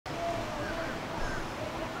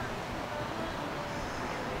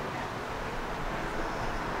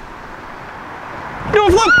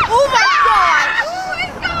What? Oh my gosh! Oh my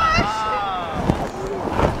gosh!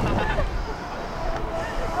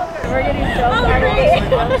 We're getting so sorry.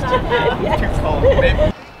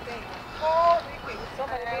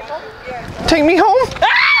 Take me home?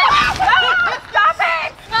 Stop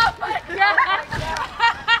it! Oh my God!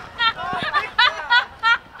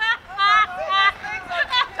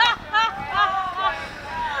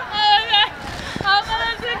 I'm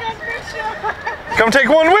gonna take a picture. Come take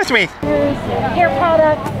one with me. Hair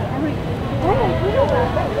products. Oh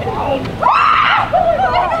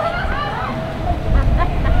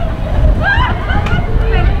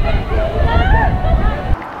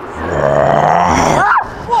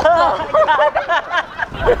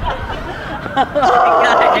my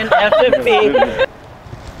God, an FFP.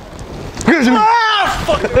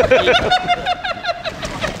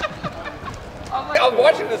 I was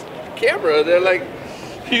watching this camera, they're like,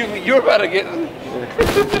 you're about to get...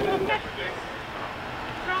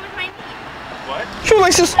 What?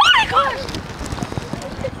 Shoelaces. Oh my gosh!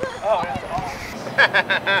 Oh,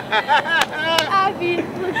 that's Abby,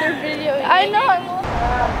 with their video. I know.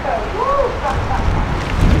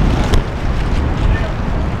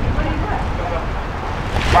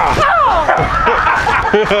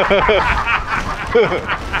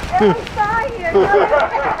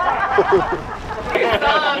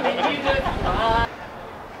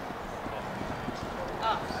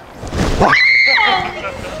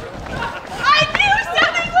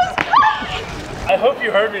 I hope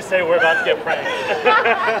you heard me say we're about to get pranked.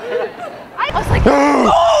 I was like,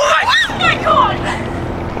 oh my God!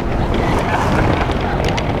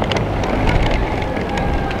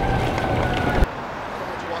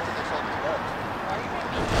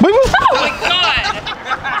 Oh my God!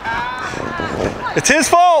 It's his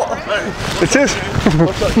fault. It's his. I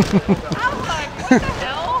was like, what the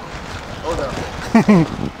hell? Hold on.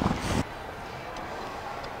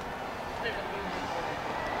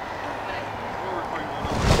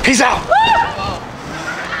 Peace out.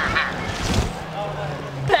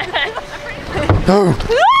 Oh.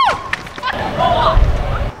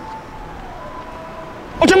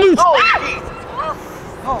 Oh, the moose. Oh,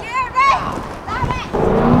 scared me! Stop it!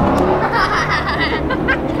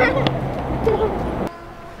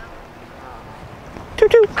 Choo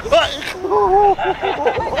choo. Oh my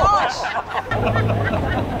gosh!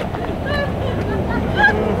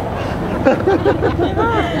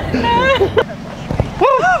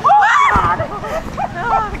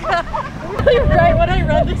 Right when I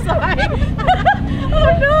run the side. Oh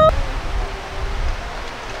no!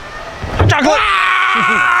 Chocolate.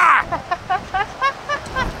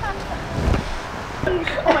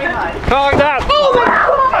 Oh my God! Calm down. Oh my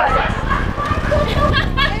God!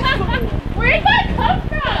 Where did that come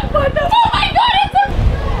from? What the? Oh my God! It's a.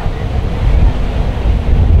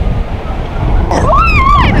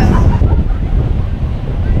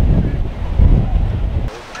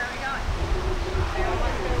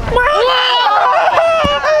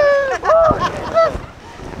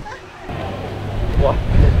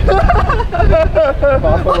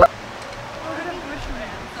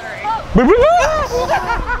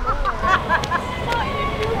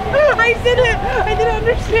 I didn't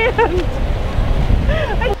understand.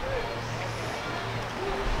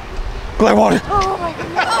 Glad water. Oh my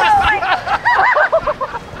God.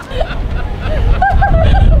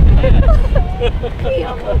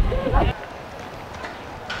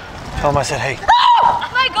 Tell him I said hey. Oh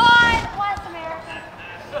my God. West America.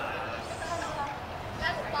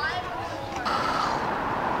 That's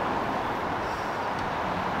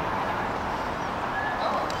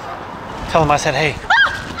 5. Tell him I said hey.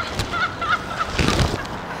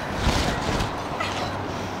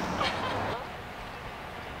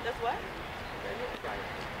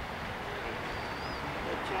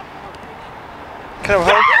 Can I have a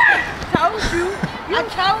hug? Told you. I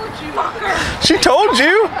told you. Fucker. She told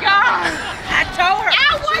you. God. I told her.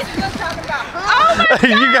 I was just talking about her. Oh my God.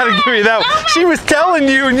 You gotta give me that one. She was telling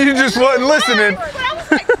you and you just wasn't listening. But I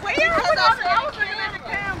was like, where? I was looking at the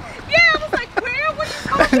camera. Yeah, I was like, where?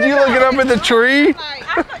 What you You looking up at the tree? Thank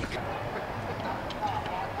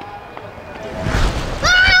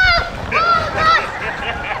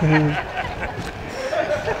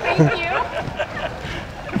you.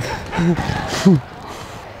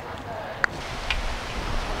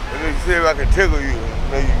 Let me see if I can tickle you.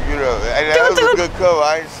 Make you get up. And that was a good cover.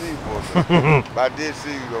 I ain't see you before. But I did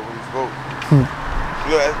see you though when you spoke.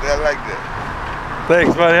 Look, I like that.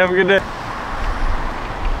 Thanks, buddy. Have a good day.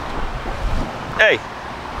 Hey.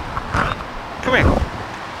 Come here.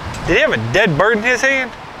 Did he have a dead bird in his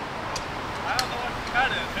hand? I don't know what to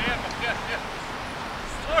cut it, man.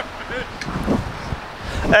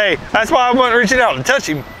 Hey, that's why I wasn't reaching out to touch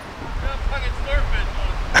him. Fucking slurping.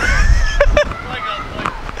 like real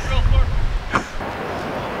slurping.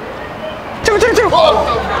 Two.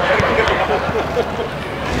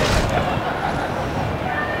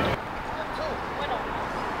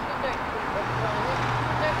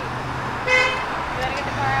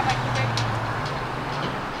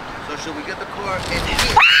 So should we get the car and then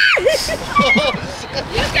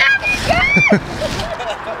You got me good!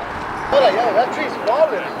 Hold on, yo, that tree's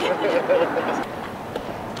falling.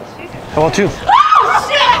 How about you? Oh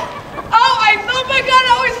shit! Oh my god,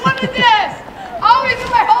 I always wanted this! Always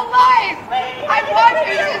in my whole life! I want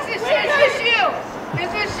you! Is this you?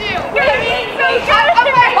 Is this you?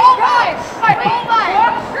 My whole life! My whole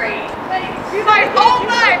life! My whole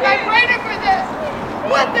life! I've waited for this!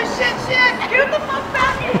 What the shit? Get the fuck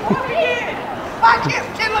back here! Fuck you!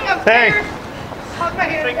 Look, I'm scared! Hold my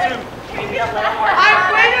hand.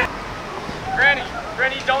 I'm waiting!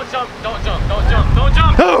 Granny, don't jump. Jump.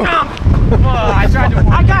 I tried to warn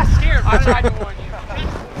you. I got scared. I tried to warn you.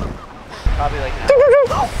 Probably like that.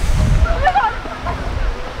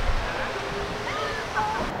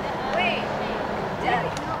 Wait. Yes.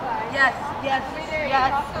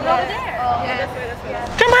 Over there. Oh, yes.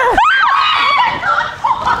 Come here.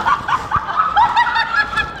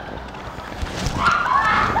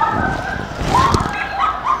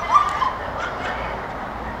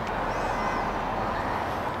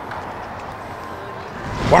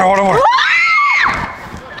 Water.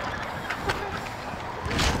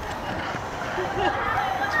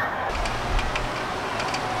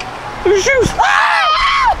 Your shoes. Oh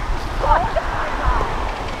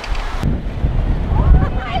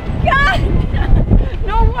my god!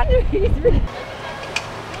 No wonder he's really...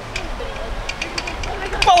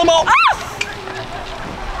 Follow him out.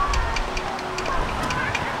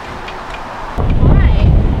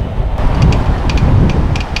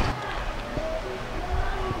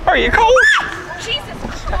 Are you cold? Jesus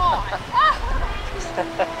Christ!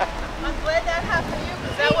 I'm glad that happened to you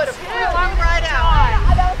because that would have freaked me right out.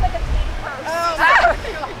 That was like a team purse.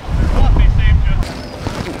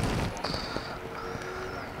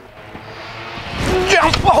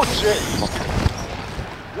 Jump! Oh shit!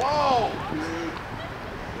 whoa!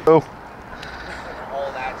 Oh.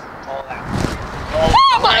 All that.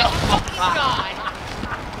 Oh my fucking god!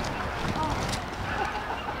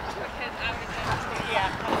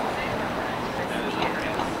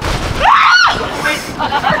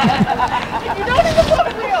 You don't even look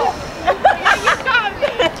real! Yeah, you got me!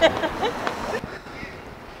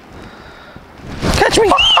 Catch me!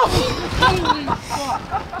 Holy fuck!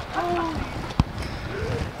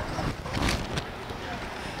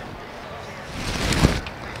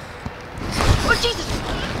 Oh Jesus!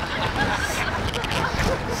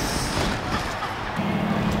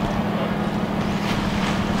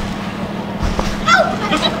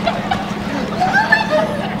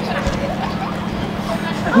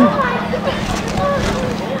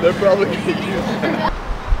 They're probably gonna use that.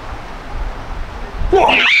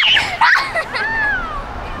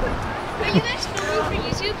 Are you guys filming for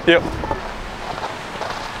YouTube? Yep.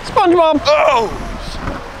 SpongeBob! Oh!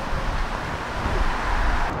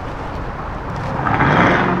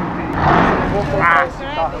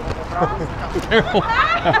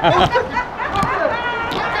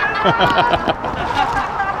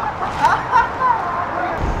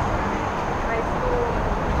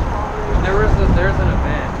 There's an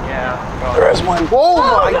event, yeah. There is one. Oh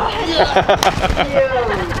my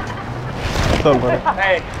god!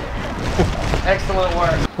 Hey, excellent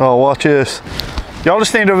work. Oh, watch this. Y'all just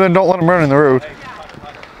stand over there and don't let them run in the road.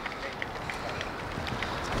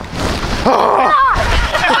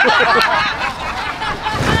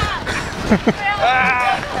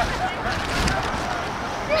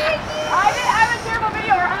 I have a terrible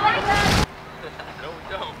video. I like that. No, we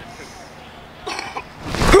don't.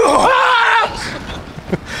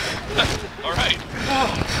 All right. Oh,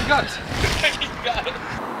 you got it. You got it.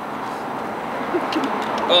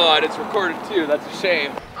 Oh, and it's recorded too. That's a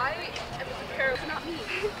shame. I am prepared, but not me.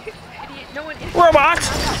 Idiot. No one is. Robots!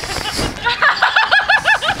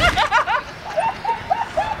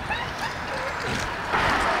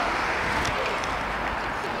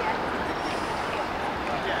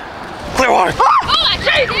 Clear water! Oh, that's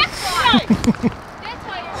right. That's why. That's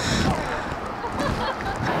why you're.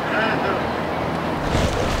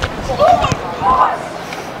 Oh my god!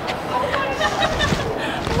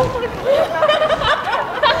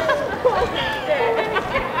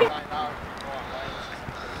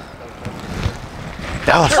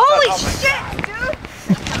 Dallas. Holy shit, dude!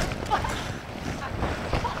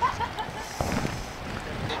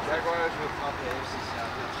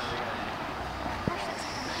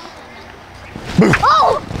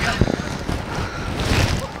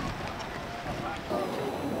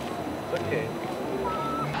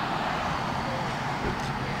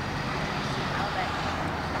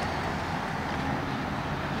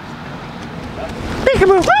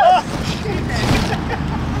 Peekaboo.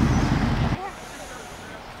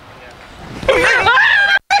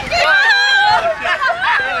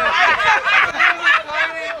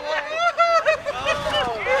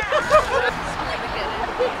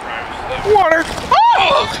 Water.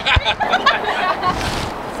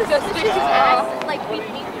 Like we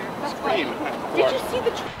Did you see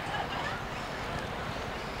the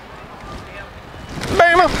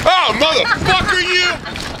Bama. Oh, motherfucker, you!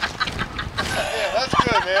 Yeah, that's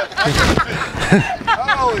good, man. That's good.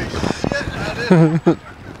 Holy shit, that is.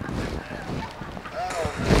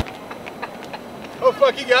 Oh,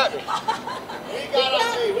 fuck, he got me. He got on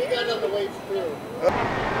me. He got on the way through.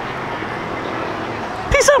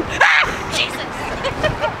 Peace up. Ah! Jesus!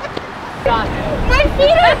 My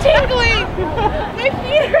feet are tingling! My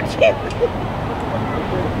feet are tingling!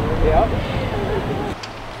 Yeah.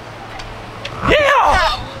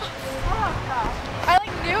 I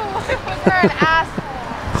like knew it was her an asshole.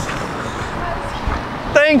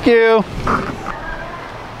 Thank you.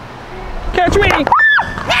 Catch me.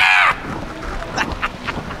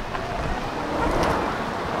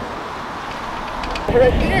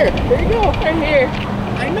 Right there. There you go. Right here.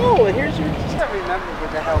 I know. Here's your. I don't remember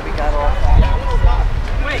where the hell we got off.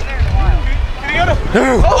 Wait. Can you go to?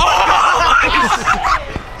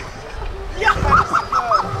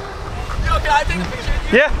 Yo, can I take a picture of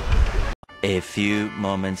you? Yeah. A few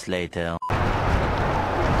moments later.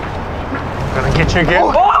 Gonna get you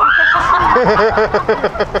again.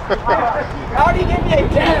 How do you give me a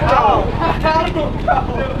death row? How do you go?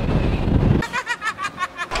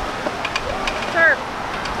 Surf.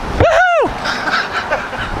 Woohoo!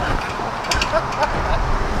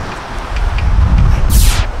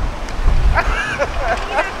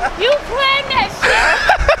 You planned that shit!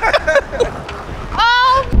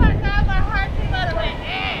 Oh my god, my heart came out of my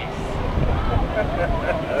ass!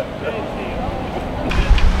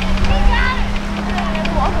 You got it!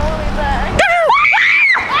 Walk all the way back.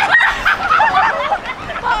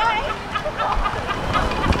 Bye!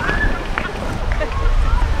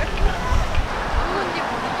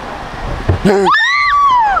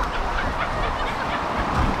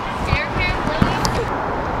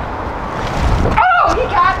 Oh, he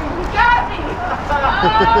got me! He got me! Oh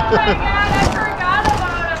my god, I forgot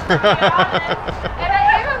about him. To be honest. And I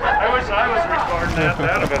even I wish I was recording that.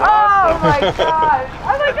 That'd have been Oh awesome. my god!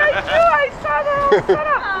 I'm like, I knew I saw that! Shut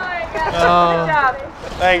up! Oh my god! Good job.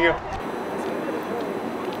 Thank you.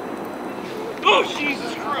 Oh,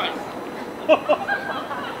 Jesus Christ!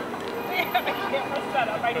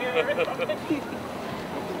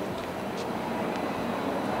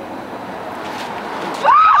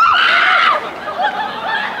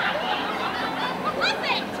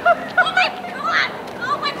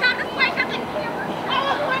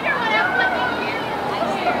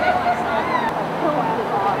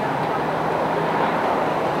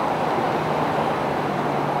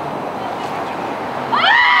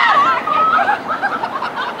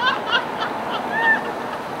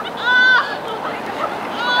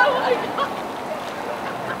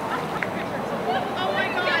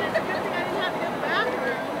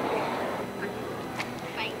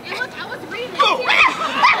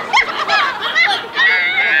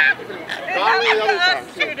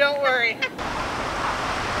 Don't worry.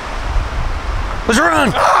 Let's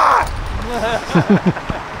run!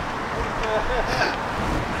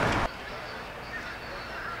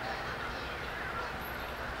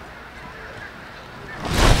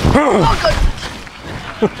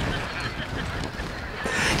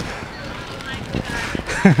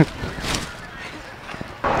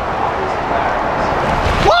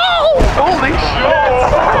 Holy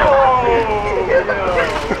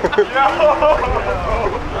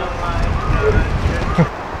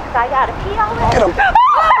I gotta pee all the way. Get him.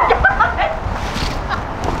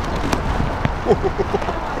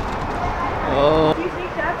 Oh. Do you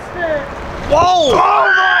think that's the... Whoa! Oh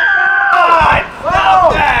my God!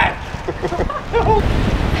 Stop that!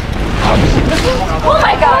 Oh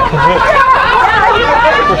my god!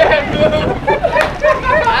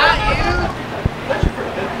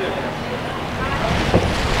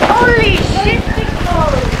 Holy shit!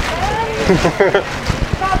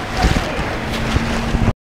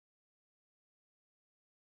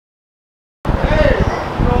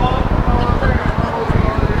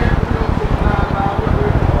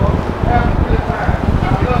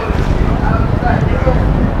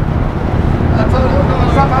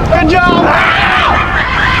 Good job!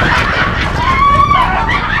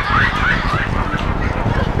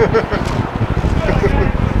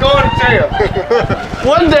 Going to jail.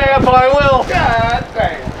 One day I probably will. God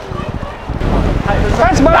damn.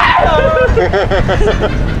 That's my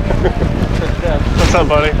What's up,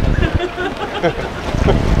 buddy?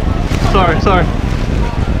 Sorry.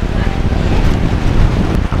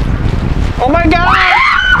 Oh my God!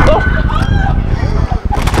 Oh.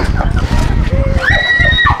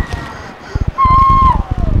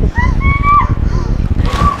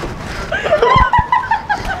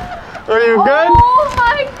 Are you good? Oh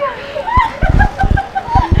my God!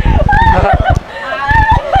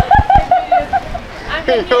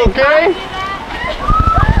 You okay?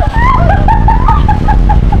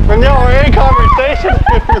 When y'all are in conversation.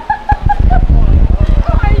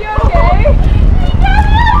 Are you okay?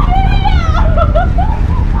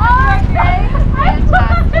 Okay.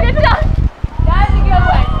 Good job. That's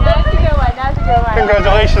a good one.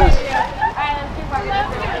 Congratulations.